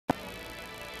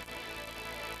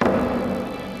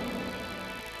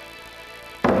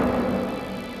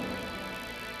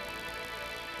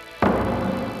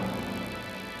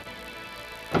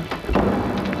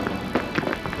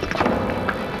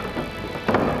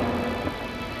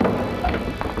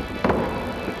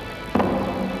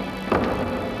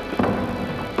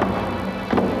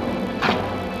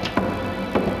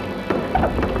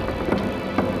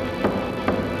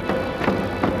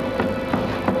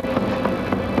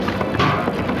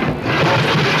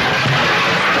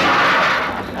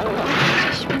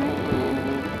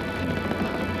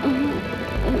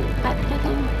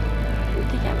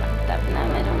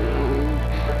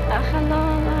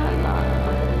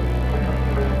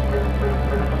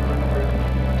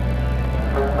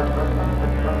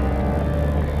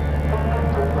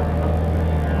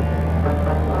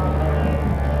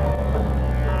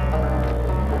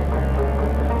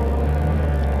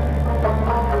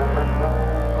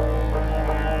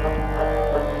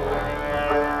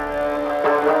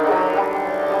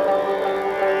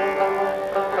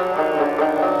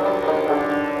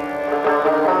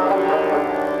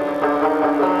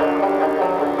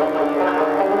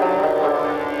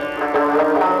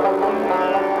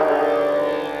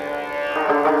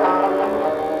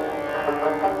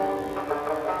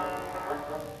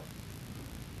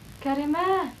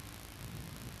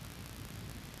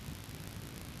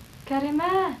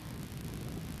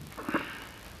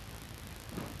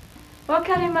با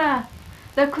کریمه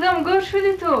در کدام گور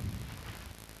شدی تو؟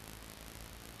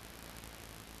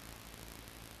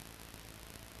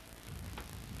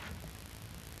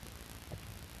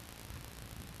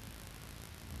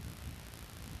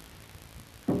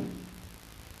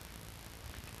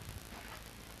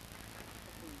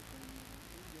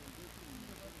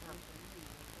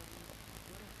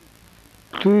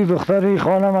 توی دختری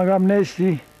خانم اگم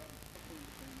نیستی؟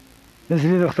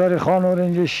 مثلی دختری خانور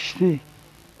اینجا ششتی؟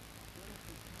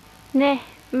 نه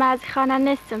من از خانه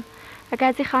نیستم. اگر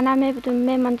از خانه می بودم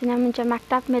می ماندم اینجا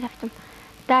مکتب می رفتم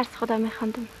درس خدا می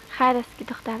خواندم. خیر است که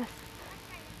دختر است.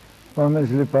 من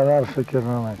مثل پدر فکر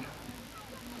نمیکنم.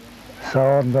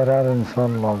 سواد در هر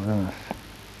انسان لازم است.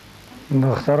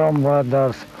 دختران باید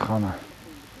درس بخوانند.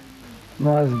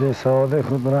 ما از بی سواده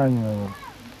خود رنج میبریم.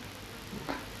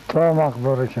 تا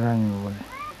مقداره که رنج میبریم.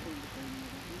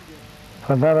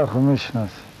 پدر خود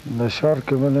میشناسی. در شهر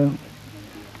که بودیم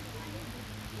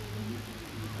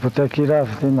بوتکی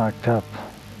رفتی مکتب.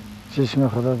 چشم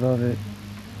خدا داری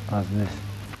از نیست.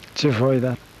 چه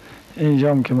فایده؟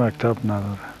 اینجا هم که مکتب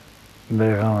نداره.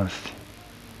 بیغم هستی.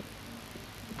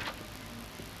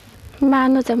 من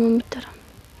هنوزم امید دارم.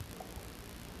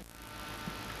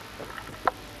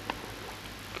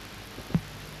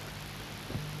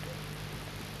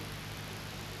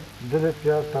 دلت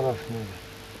بیار طرف میده.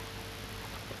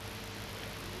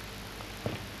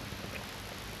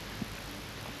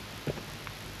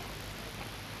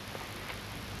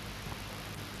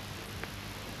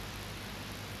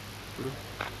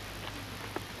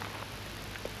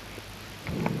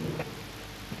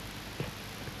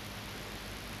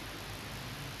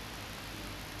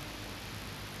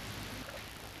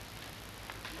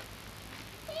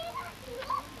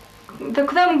 در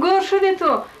کدام گور شدی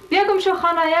تو؟ بیا گم شو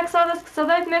خانه. یک ساعت است که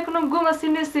صدایت میکنم گم هستی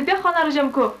نیستی. بیا خانه رو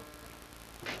جمع کو.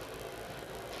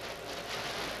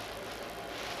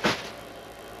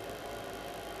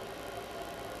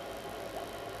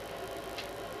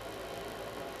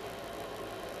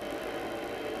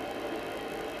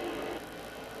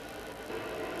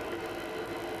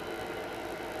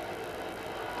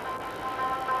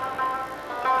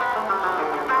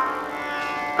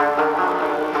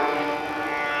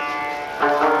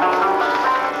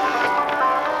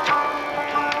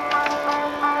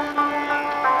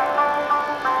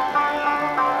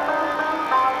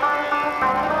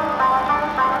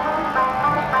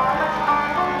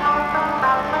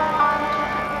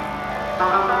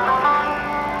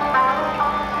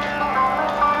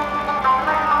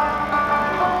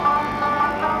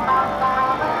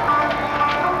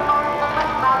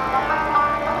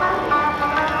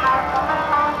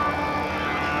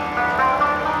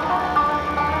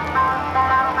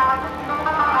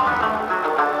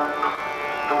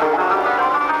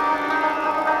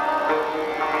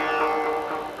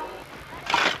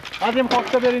 از این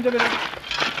خواسته بر اینجا بریم.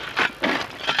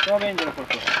 جا به اینجا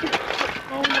خواسته.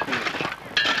 آمون بخیر.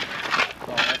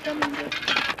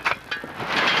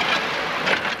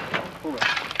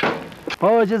 خوبه.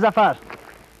 آجه زفر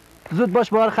زود باش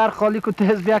بار خر خالی که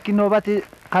تهز بیا که نوبت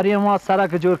قریه ما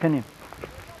سرک جور کنیم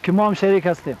که ما هم شریک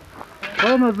هستیم.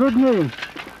 ما زود میریم.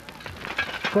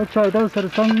 تا چایدان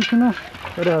سرستان میکنه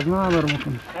برای از ما عمر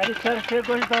میکنه. هری چه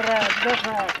گوش داره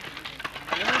زفر.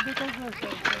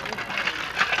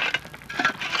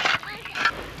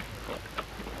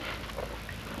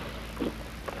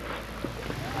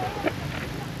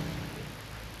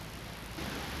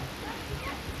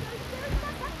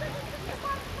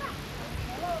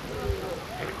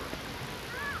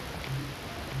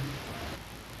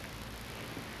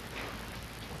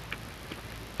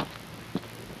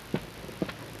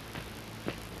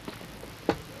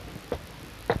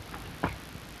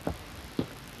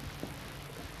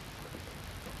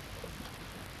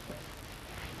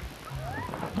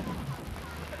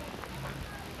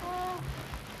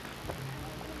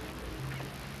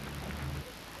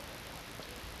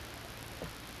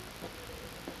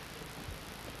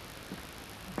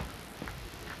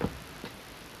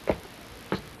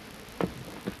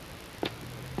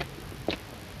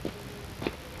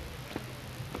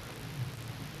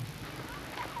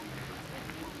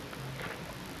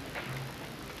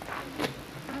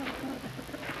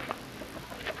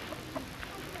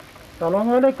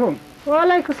 سلام علیکم. و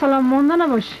علیکم سلام. مونده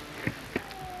نباشی.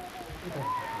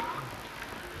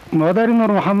 مادر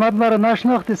نور محمد مرا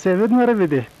نشناختی سوید مرا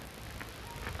بده.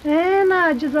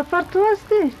 نه جزفر تو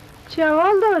هستی؟ چه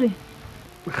احوال داری؟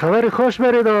 خبری خوش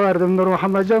برید آوردم. نور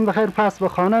محمد جان بخیر پس به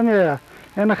خانه میه.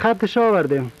 این خطش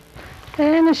آوردیم.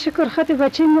 نه شکر. خط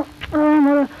بچه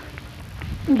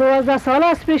 12 سال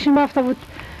است پیشم رفته بود.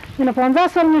 این 15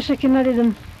 سال میشه که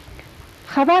ندیدم.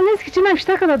 خبر نیست که چی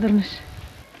نوشته کرده درش؟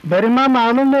 برای من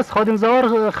معلوم نیست. خادم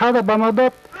زوار خط به ما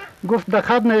داد، گفت در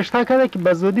خط نوشته کرده که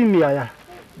به زودی میآید.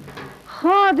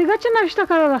 خب دیگه چی نوشته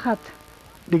کرده در خط؟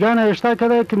 دیگه نوشته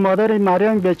کرده که مادر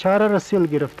مریم بیچاره را سیل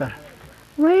گرفته.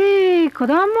 وی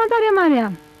کدام مادر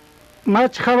مریم؟ ما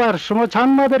چه خبر؟ شما چند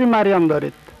مادر مریم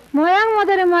دارید؟ ما یک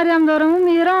مادر مریم دارم. اون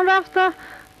ایران رفته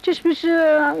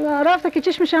که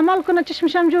چشمش عمل کنه،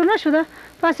 چشمش هم جور نشده.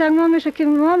 پس یک ماه میشه که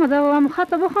ما آمده و هم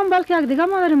خط بخوام بلکه یک دیگه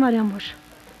مادر مریم باشه.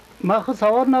 ما خود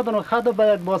سواد ندارم. خط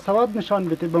باید با سواد نشان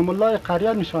بده، به ملای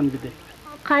قریه نشان بده.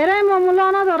 خیره ما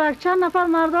ملا نداره. چند نفر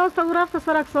مرد هست و رفته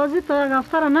سرک سازی تا یک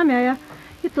هفته را نمیآید.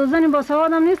 این تو زنی با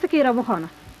سواد هم نیست که ایره بخونه.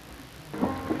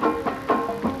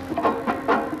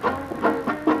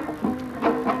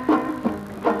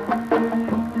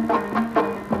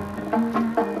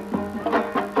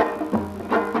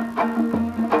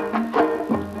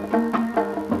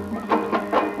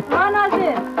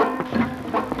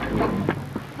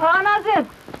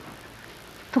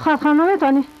 تو خطخان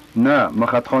نمیتانی؟ نه من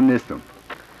خطخان نیستم.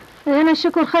 اینه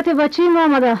شکر خط بچه ما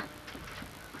آمده.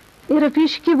 ایره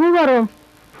پیش کی ببرم؟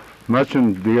 ما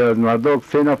چون دیگه مردا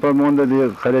 3 نفر مونده، دیگه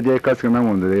خرید یک کس که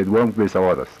نمونده، دیگه دوام بی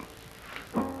سواد است.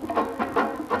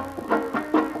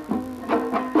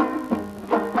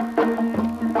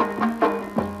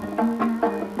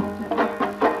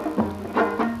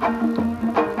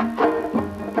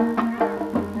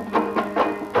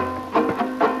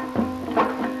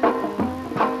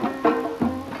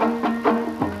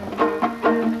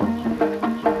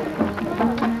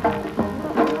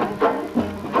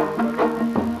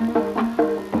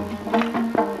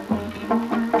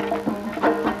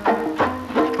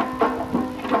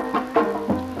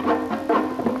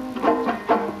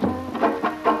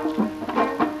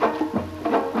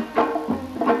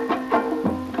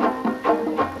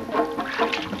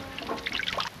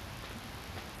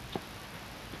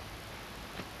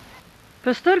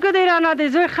 پسترگو دی رانا دی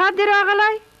زوی خط دی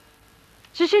راغلی؟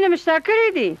 چشی نمشته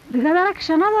کردی؟ دیگه درکش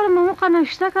ندارم. موقع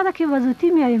نوشته کرده که وزوتی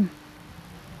میاییم.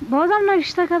 بازم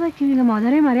نوشته کرده که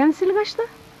مادر مریم سیل گشته.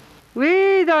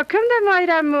 وی دا کم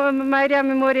ده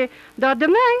مریم موری داده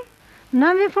من؟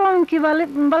 نمیفهمم که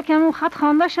بلکه همون خط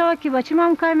خوانده شود که بچه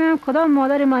من که میام کدام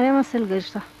مادر مریم سیل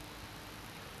گشته.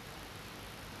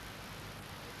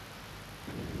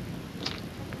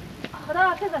 خدا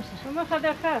حافظ داشته. شما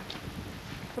خدا خیر.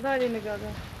 خدا دی نگاه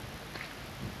دار.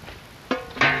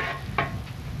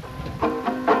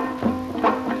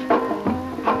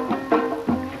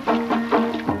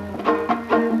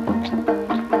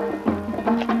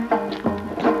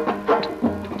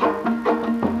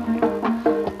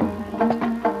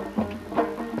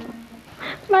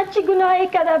 من چی گناهی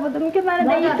کرده بودم که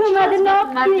من دیگه تو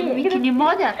مردم میکنی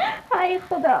مادر؟ ای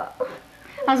خدا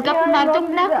از گپ مردم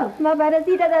نکن. من برای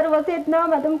زیر دروازه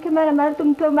نامدم که من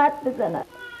مردم تومت بزنن.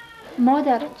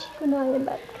 مادر چی گناهی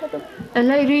بد کردم؟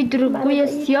 الهی روی دروغگوی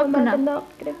سیاه کنه.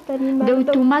 دو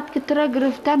تومت که ترا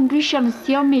گرفتن رویشان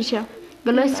سیاه میشه.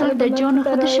 بلای سال در جان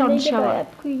خودشان شود.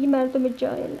 کوی مردم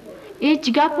جاهل.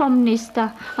 هیچ گپ هم نیسته.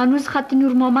 هنوز خط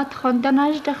نور محمد خوانده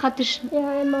نشده. خطش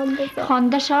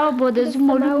خوانده شود بعد از اون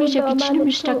معلوم میشه که چی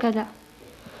نمیشته کده.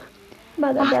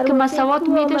 که من سواد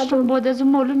میداشتم بعد از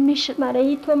اون معلوم میشه.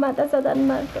 مرایی تو مده زدن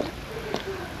مردم.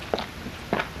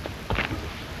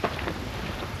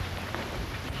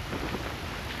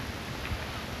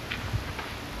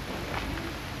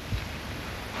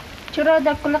 چرا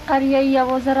در کل قریه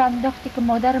یوازه را انداختی که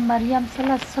مادر مریم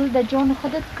سل در جان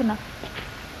خودت کنه؟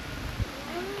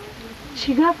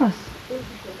 چی گپ است؟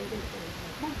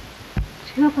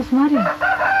 چی گپ است مریم؟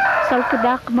 سال که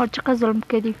دق ما چقدر ظلم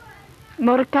کردی.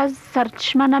 ما را که از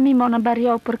سرچشمه نمیمانه بر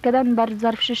یا پر کردن بر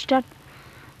ظرف ششتن.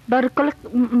 بر کل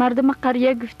مردم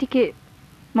قریه گفتی که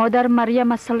مادر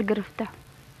مریم سل گرفته.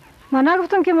 من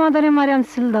نگفتم که مادر مریم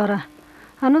سل داره.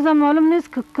 هنوزم معلوم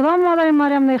نیست که کدام مادر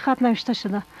مریم در خط نوشته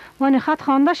شده. وانی خط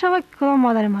خوانده شود که کدام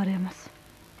مادر مریم است.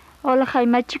 حالا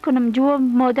خیمه چی کنم؟ جواب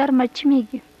مادر ما چی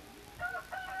میگی؟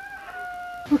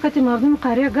 وقتی مردم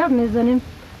قریه گپ میزنیم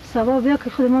سبا بیا که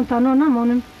خودمان تنها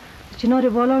نمانیم. چنار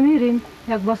بالا میریم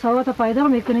یک باسواد پیدا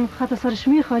میکنیم، خط سرش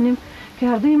میخوانیم که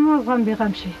هر دوی ما غم بی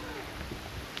غم شیم.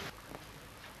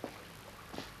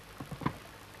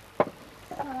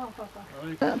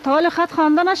 تا حالی خط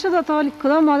خوانده نشده. تا حالی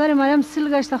کدام مادر مریم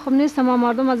سیل گشته. خب نیست. ما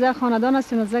مردم از یک خاندان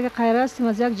هستیم، از یک قیره هستیم،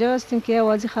 از یک جا هستیم که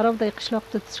وازی خراب در قشلاق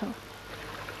توت شد.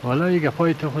 والا این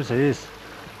گپای تو خود است.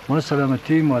 ما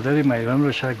سلامتی مادر مریم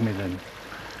رو شک میدانیم.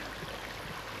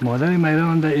 مادر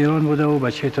مریم در ایران بوده و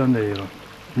بچه‌تان در ایران.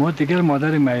 ما دیگر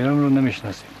مادر مریم رو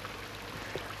نمیشناسیم.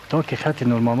 تا که خط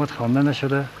نور محمد خوانده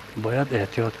نشده باید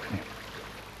احتیاط کنیم.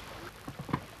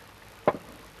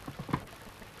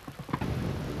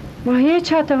 ما هیچ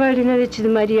چاته ویلی ندی چې د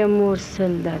مریم مور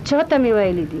سل ده چاته می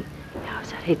ویلی دي یو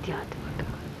ځل احتیاط وکړه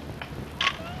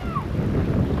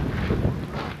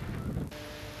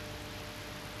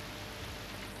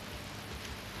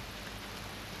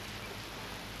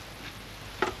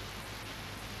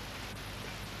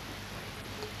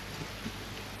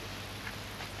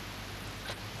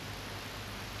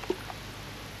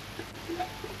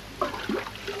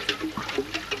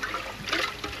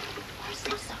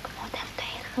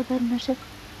خبر نشد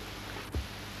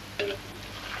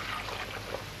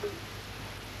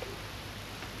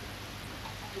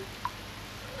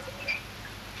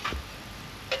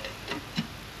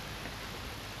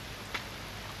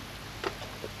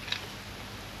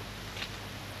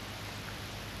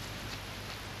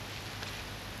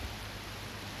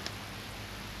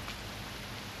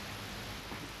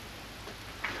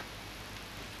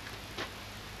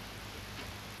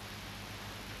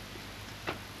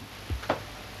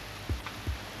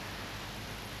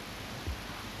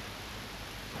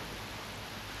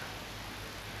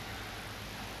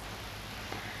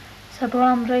صبح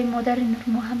همراه مادر نور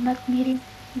محمد میریم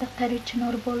دفتر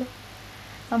چنار بالا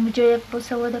و اونجا یک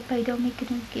باسواده پیدا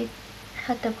میکنیم که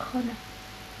خطب خانه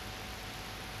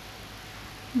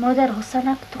مادر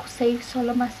حسنک تو صحیح و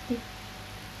سالم هستی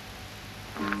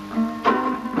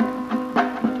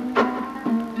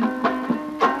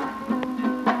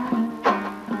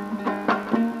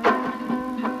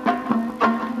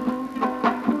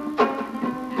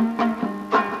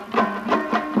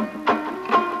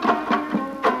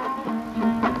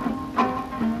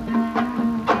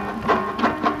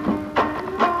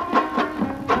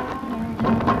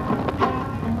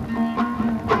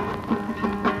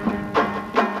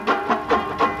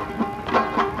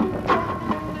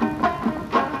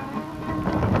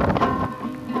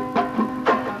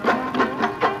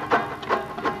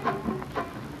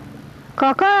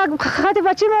کاکا خط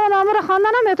بچه ما نامه رو خواندن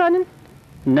نمیتونین؟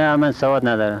 نه من سواد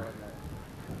ندارم.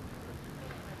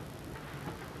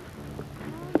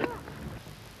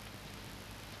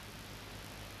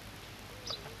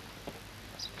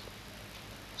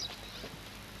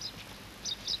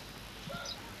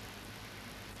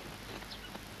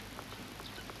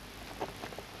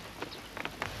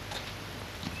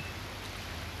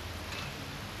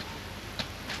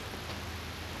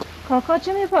 کاکا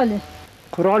چه میپالی؟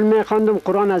 قرآن میخواندم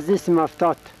قرآن از دستم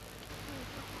افتاد.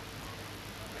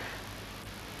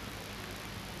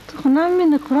 تو خونه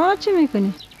میبینی قرآن چی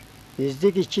میکنی؟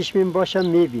 نزدیک چشمم باشم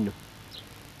میبینم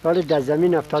ولی در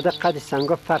زمین افتاده قد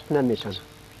سنگا فرق نمیتونم.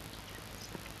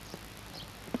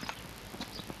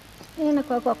 این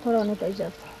کاکا قرآن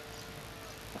تجربه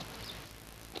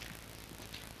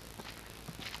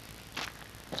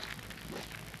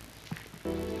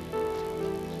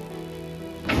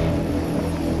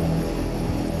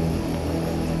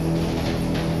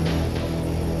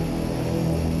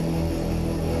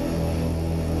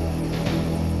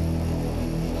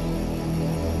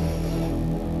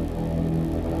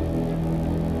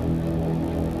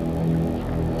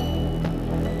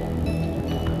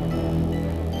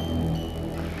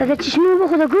داده چشمه با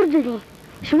خدا گرد دادیم.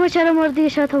 شما چرا مورد دیگه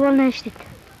شاید حوال نشتید؟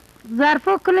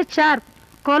 ظرفا کل چرب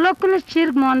کالا کل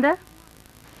چرک مانده.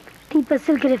 تی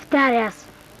پسل گرفتاری است.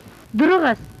 دروغ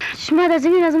است. شما در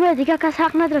زمین از ما دیگه کس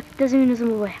حق نداره که در زمین از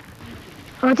ما باید.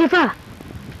 عاطفه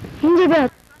اینجا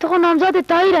بیاد. تو خود نامزاد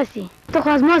طاهر هستی. تو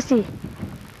خود از ماستی.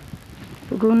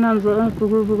 بگو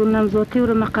نامزادی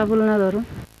رو من قبول ندارم.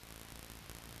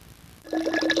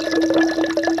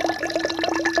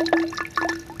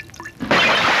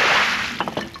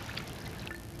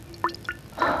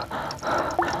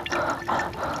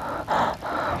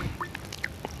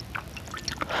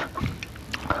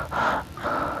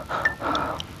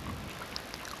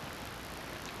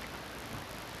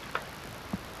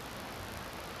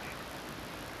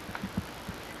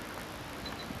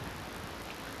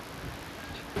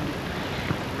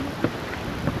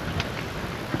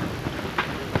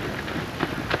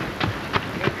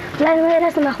 لا ما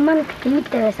رسم أخوان كلمة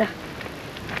تبسة.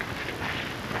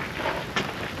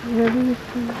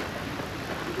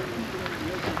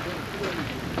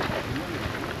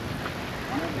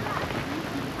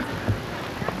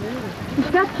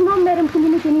 اشتاق شما میرم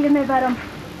کلیمی کنی رو میبرم.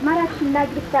 مرا شیلک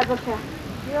گرفته باشه.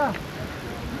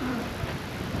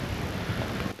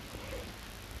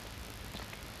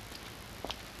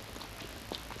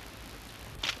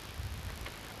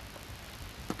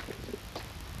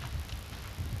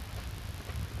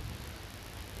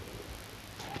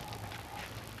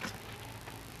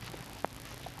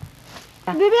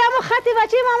 بیبی همون خطی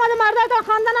بچه محمد مردایتان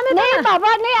خواندن نمیتونه؟ نه بابا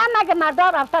نه اما که مردا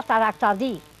رفته سرک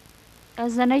سازی.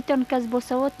 از زنایتان که از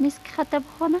باسواد نیست که خطب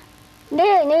خانه؟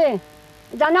 نه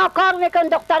زنا کار میکن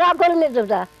دختره گل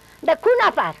میزوزه ده کو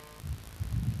نفر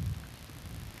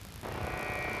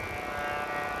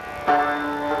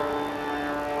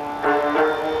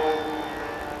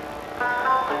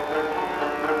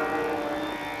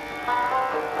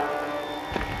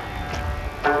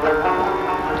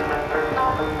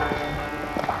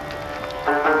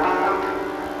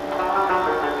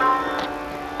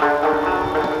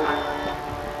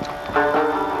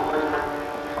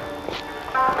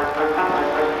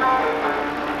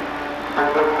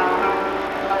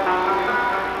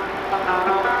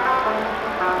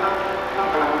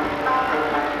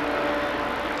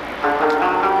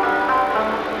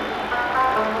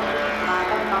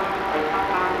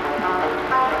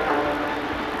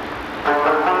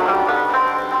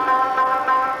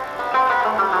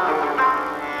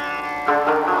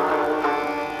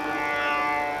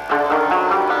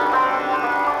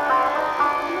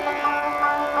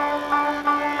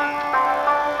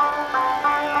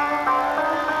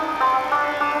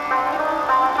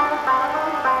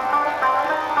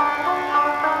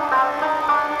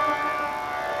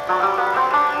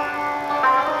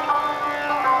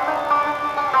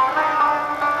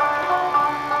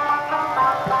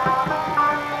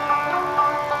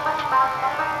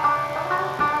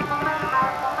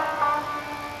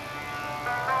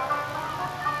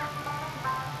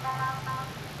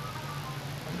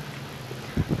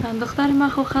دختر ما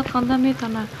خو خط خوانده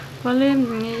میتونه ولی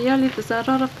یالی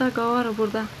پسرا رفته گاوه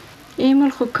برده این مل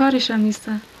خو کارش هم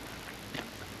نیسته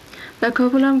در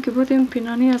کابل هم که بودیم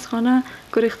پینانی از خانه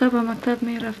گریخته به مکتب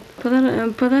میرفت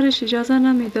پدرش اجازه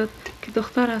نمیداد که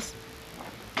دختر است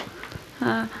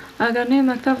اگر نه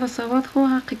مکتب و سواد خو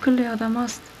حق کل آدم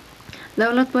است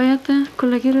دولت باید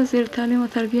کلگی را زیر تعلیم و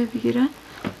تربیه بگیره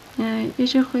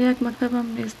ایش خو یک مکتب هم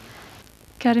نیست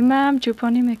کریمه هم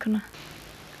چوپانی میکنه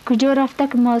کجا رفته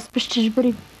که ما از پشتش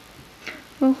بریم؟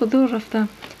 او خود دور رفته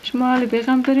شما حالی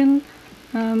بیغم دارین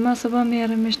ما صبح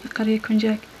میارمش قریه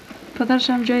کنجک پدرش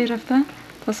هم جایی رفته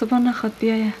تا صبح نخواد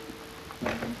بیایه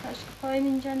پایم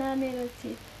اینجا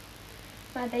نمیرسید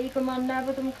بعد ای گمان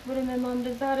نبودم که بریم امام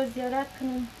رضا رو زیارت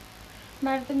کنم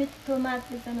مردمی تهمت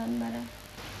بزنن مرا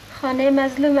خانه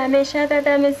مظلوم همیشه در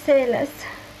دم سیل است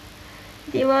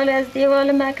دیوال از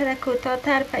دیوال مکره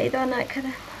کوتاه‌تر پیدا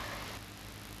نکردم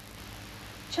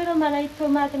چرا من ای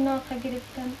تهمت ناقه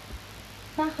گرفتم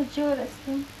من خود جور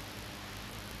هستم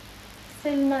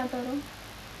سیل ندارم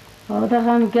آده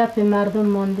هم گپ مردم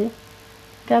مانده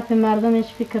گپ مردم هیچ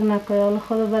فکر نکنی حالا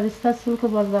خدا برسته سول که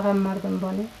باز دقم مردم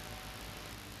بانه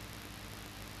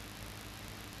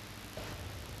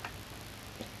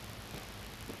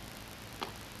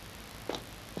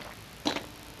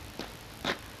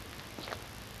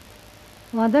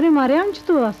مادر مریم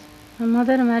چطور است؟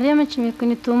 مادر مریم چی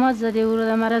میکنی؟ تومات زده او رو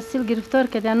در مرسیل گرفتار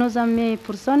کرده هنوز هم می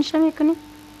پرسانش میکنی؟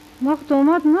 ما خود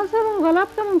تومات نزدم غلط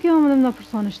کردم که آمدم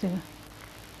نپرسانش دیگه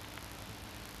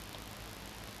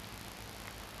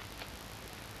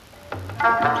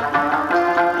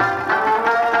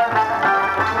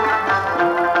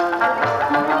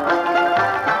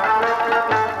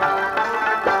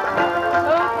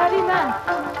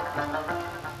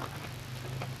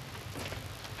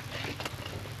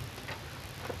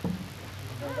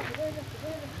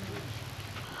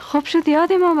خوب شد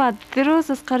یادم آمد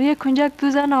دیروز از قریه کنجک دو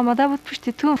زن آمده بود پشت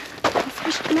تو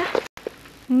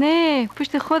نه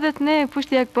پشت خودت نه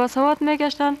پشت یک باسواد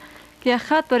میگشتن که یک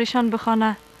خط بریشان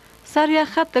بخوانه سر یک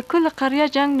خط در کل قریه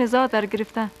جنگ نزاع در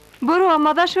گرفتن برو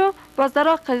آماده شو باز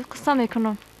درا قصه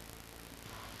میکنم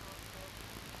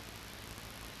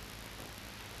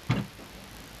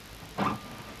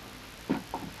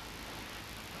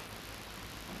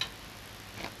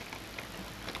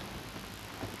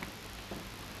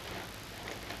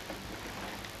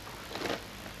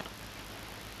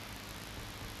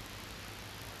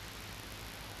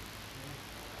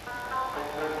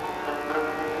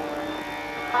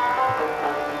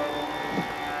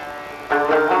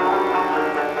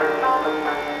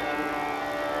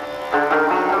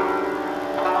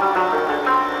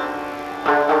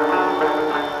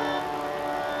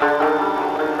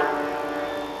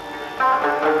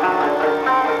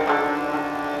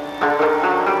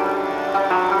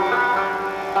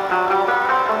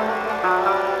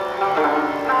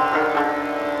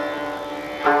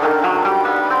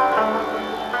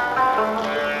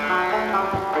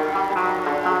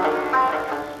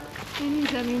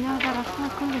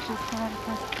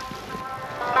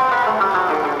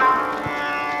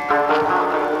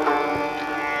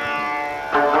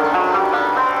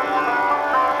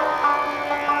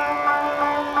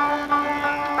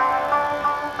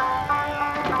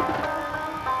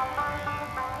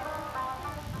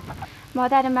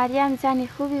مادر مریم زنی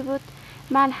خوبی بود.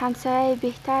 من همسایه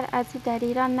بهتر از او در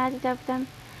ایران ندیده بودم.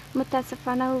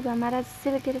 متاسفانه او به مرض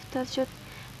سل گرفتار شد.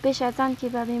 پیش از آن که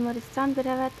به بیمارستان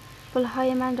برود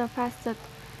پولهای من را پس داد،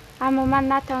 اما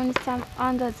من نتوانستم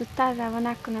آن را زودتر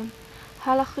روانه کنم.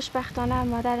 حالا خوشبختانه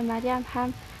مادر مریم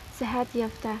هم صحت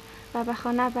یافته و به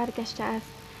خانه برگشته است.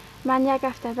 من یک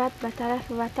هفته بعد به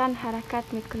طرف وطن حرکت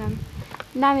می کنم.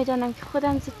 نمیدانم که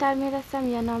خودم زودتر می رسم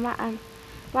یا نامه ام،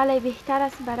 ولی بهتر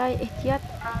است برای احتیاط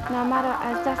نامه را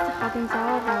از دست خادم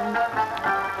زوار روانه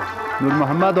کنم. نور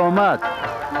محمد آمد.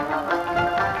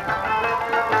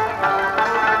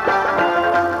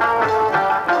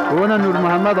 نور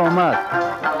محمد آمد.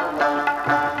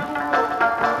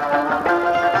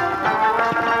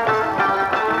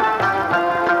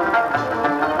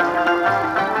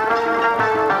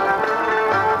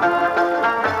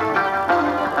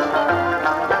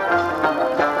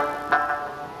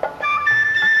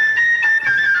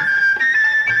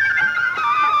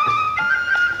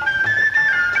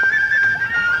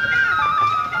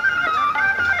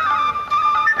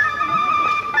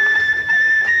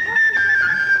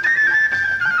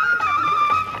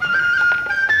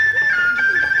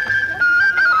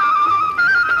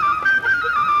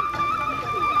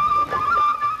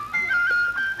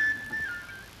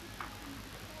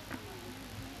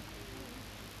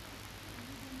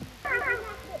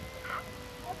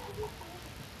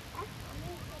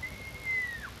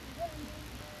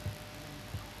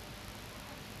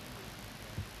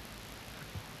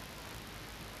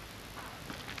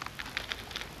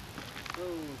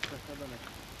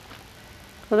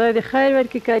 خدای دی خیر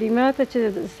ورکی کریمه تا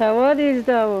چه سواد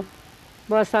ازده و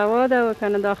با سواد و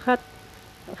کنه دا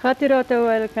خطی را تا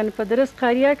ویل کنه پا درست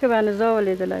قریه که به نزا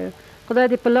ولیدله. خدای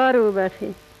دی پلار او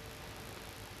بخی.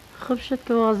 خوب شد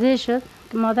که واضح شد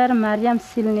که مادر مریم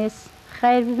سیل نیست.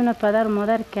 خیر ببینه پدر و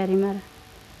مادر کریمه را.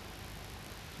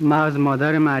 ما از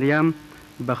مادر مریم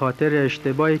به خاطر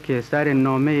اشتباهی که سر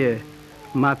نامه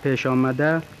ما پیش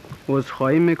آمده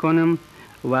عذرخواهی میکنم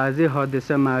و از این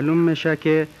حادثه معلوم میشه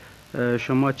که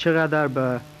شما چقدر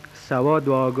به سواد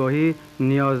و آگاهی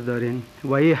نیاز دارین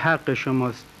و این حق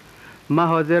شماست. من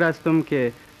حاضر هستم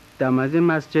که در از این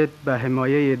مسجد به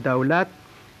حمایه دولت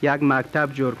یک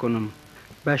مکتب جور کنم،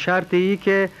 به شرط ای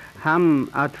که هم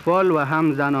اطفال و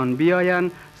هم زنان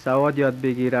بیاین سواد یاد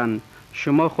بگیرن.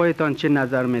 شما خودتان چه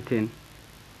نظر میتین؟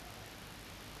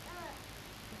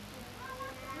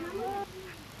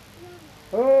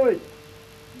 اوی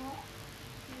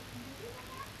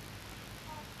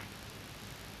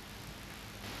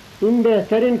این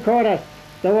بهترین کار است.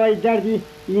 دوای دردی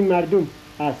این مردم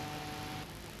است.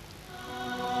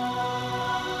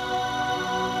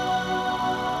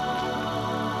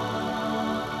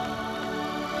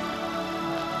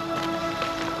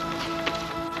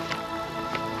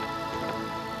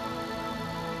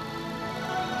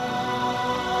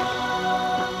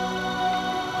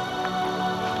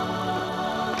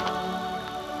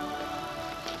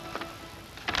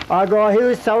 آگاهی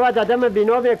و سواد آدم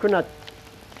بینا میکند.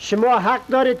 شما حق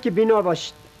دارید که بینا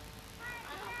باشید.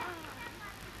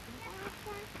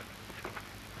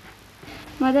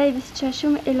 ماده 26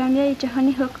 اعلامیه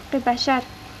جهانی حقوق بشر.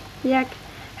 1.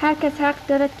 هر کس حق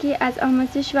دارد که از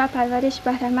آموزش و پرورش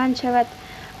بهره‌مند شود.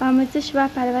 آموزش و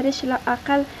پرورش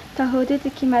لااقل تا حدودی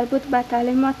که مربوط به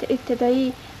تعلیمات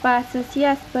ابتدایی و اساسی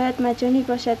است باید مجانی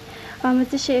باشد.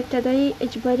 آموزش ابتدایی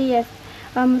اجباری است.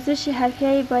 آموزش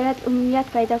حرفه‌ای باید عمومیت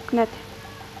پیدا کند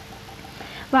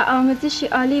و آموزش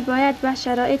عالی باید به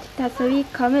شرایط تساوی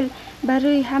کامل بر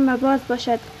روی همه باز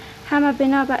باشد. همه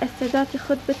بنا به استعداد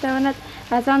خود بتواند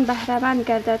از آن بهره‌مند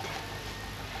گردد.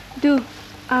 2.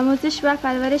 آموزش و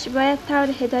پرورش باید طور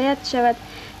هدایت شود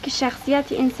که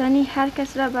شخصیت انسانی هر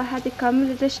کس را به حد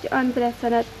کامل رشد آن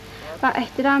برساند و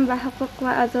احترام به حقوق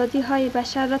و آزادی های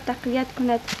بشر را تقویت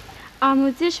کند.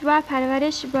 آموزش و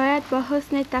پرورش باید با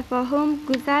حسن تفاهم،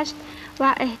 گذشت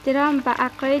و احترام به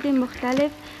عقاید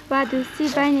مختلف و دوستی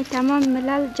بین تمام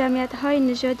ملل، جمعیت‌های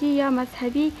نژادی یا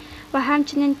مذهبی و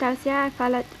همچنین توسعه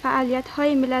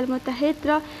فعالیت‌های ملل متحد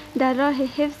را در راه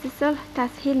حفظ صلح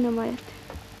تسهیل نماید.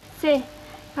 3.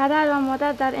 پدر و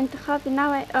مادر در انتخاب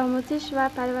نوع آموزش و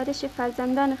پرورش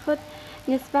فرزندان خود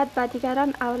نسبت به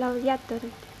دیگران اولویت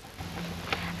دارند.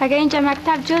 اگر اینجا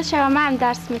مکتب جز شد من هم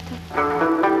درس میتونم.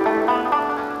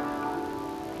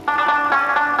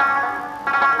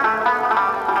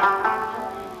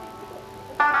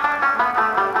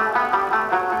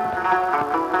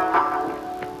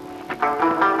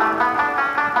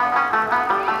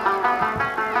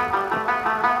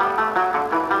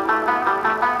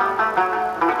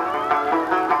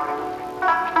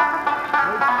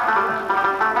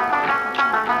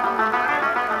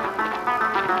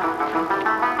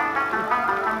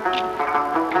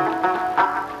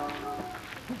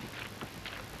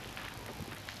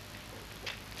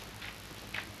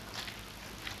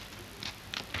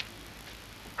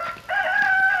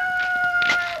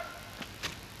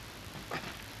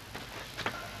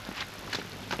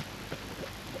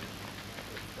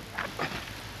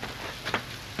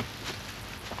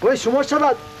 وای شما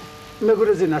چرا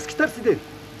نگروزین؟ از کی ترسیدین؟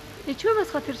 ای چوب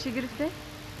از خاطر چی گرفته؟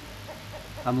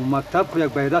 اما مکتب خو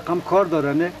یک بیرق هم کار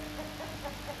داره نه؟